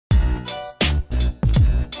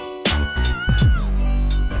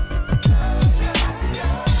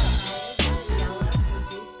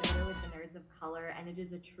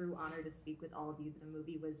is a true honor to speak with all of you. The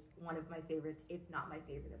movie was one of my favorites, if not my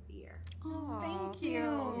favorite of the year. Oh, thank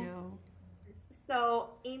you. So,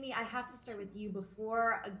 Amy, I have to start with you.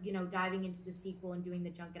 Before, diving into the sequel and doing the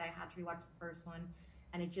junket, I had to rewatch the first one,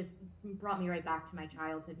 and it just brought me right back to my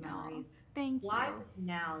childhood memories. Thank you. Why was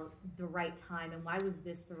now the right time, and why was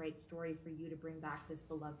this the right story for you to bring back this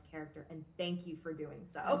beloved character? And thank you for doing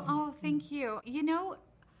so. Oh, thank you. We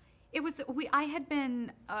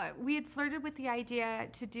had flirted with the idea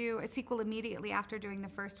to do a sequel immediately after doing the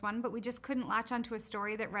first one, but we just couldn't latch onto a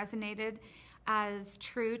story that resonated as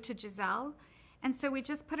true to Giselle. And so we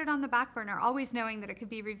just put it on the back burner, always knowing that it could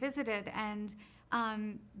be revisited. And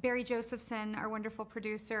Barry Josephson, our wonderful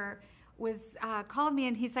producer, called me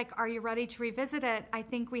and he's like, "Are you ready to revisit it? I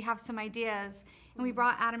think we have some ideas." And we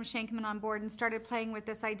brought Adam Shankman on board and started playing with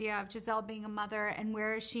this idea of Giselle being a mother and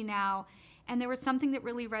where is she now. And there was something that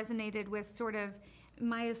really resonated with sort of,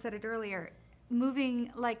 Maya said it earlier, moving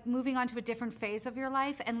on to a different phase of your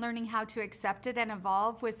life and learning how to accept it and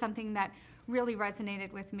evolve was something that really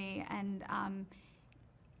resonated with me, and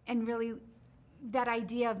really that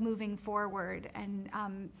idea of moving forward. And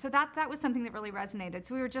so that was something that really resonated.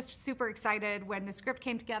 So we were just super excited when the script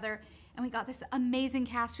came together and we got this amazing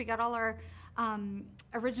cast. We got all our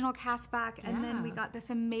original cast back, and then we got these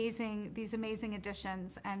amazing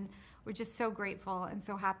additions, and we're just so grateful and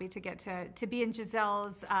so happy to get to be in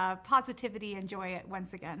Giselle's positivity and joy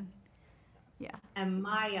once again. Yeah. And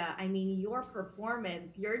Maya, I mean, your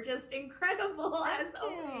performance, you're just incredible as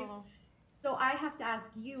always. So I have to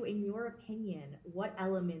ask you, in your opinion, what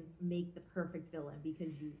elements make the perfect villain?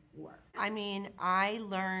 Because you were. I mean, I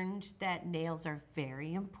learned that nails are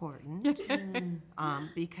very important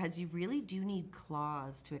because you really do need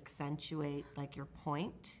claws to accentuate like your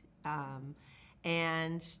point.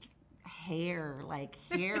 And hair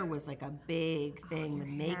was like a big thing. The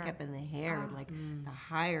makeup and the hair, the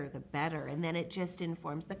higher the better. And then it just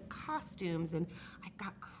informs the costumes. And I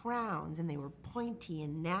got crowns, and they were pointy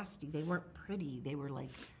and nasty. They weren't pretty. They were like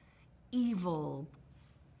evil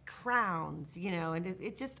crowns, and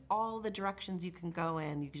it's just all the directions you can go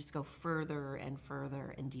in. You can just go further and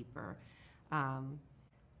further and deeper. And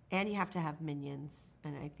you have to have minions.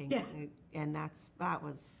 And I think, and that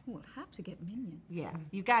was. We'll have to get minions. Yeah,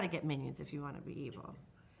 you got to get minions if you want to be evil.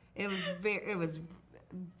 It was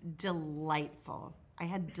delightful. I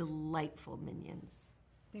had delightful minions.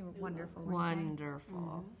 They were wonderful.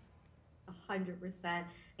 Wonderful. 100%.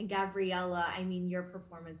 And Gabriella, I mean, your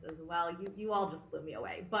performance as well. You all just blew me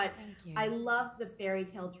away. But I loved the fairy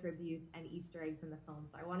tale tributes and Easter eggs in the film.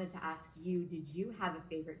 So I wanted to ask you, did you have a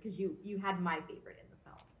favorite? Because you had my favorite in the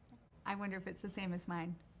film. I wonder if it's the same as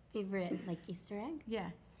mine. Favorite, like Easter egg? Yeah.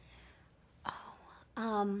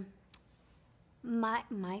 Oh,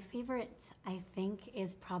 my favorite, I think,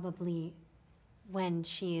 is probably when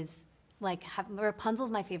she's like, Rapunzel's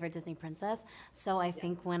my favorite Disney princess. So I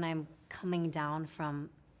think when I'm coming down from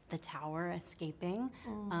the tower, escaping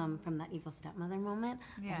from that evil stepmother moment,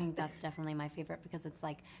 I think that's definitely my favorite, because it's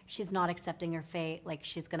like she's not accepting her fate. Like,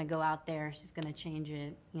 she's gonna go out there, she's gonna change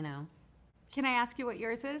it, Can I ask you what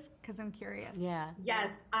yours is? Because I'm curious. Yeah.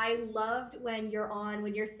 Yes, I loved when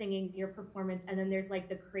you're singing your performance, and then there's like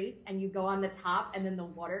the crates, and you go on the top, and then the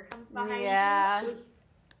water comes behind you.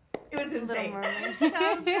 It was insane.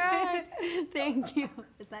 So good. Thank you.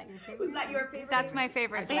 Is that your favorite? Was that your favorite? That's my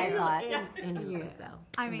favorite. That's what I thought. And you look Belle.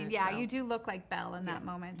 I mean, you do look like Belle in that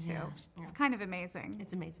moment too. It's kind of amazing.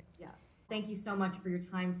 It's amazing. Yeah. Thank you so much for your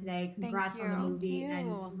time today. Congrats on the movie,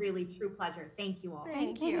 and really true pleasure. Thank you all.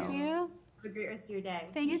 Thank you. Have a great rest of your day.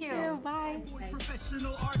 Thank you. Too. Bye.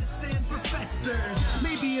 Professional artists and professors.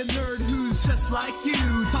 Maybe a nerd who's just like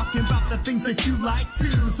you, talking about the things that you like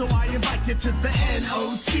too. So I invite you to the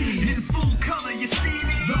NOC. In full color, you see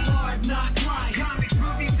me. The hard knock life. Comics,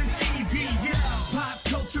 movies, and TV. Yeah. Pop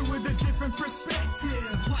culture with a different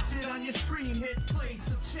perspective. Watch it on your screen. Hit play,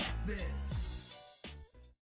 so check this.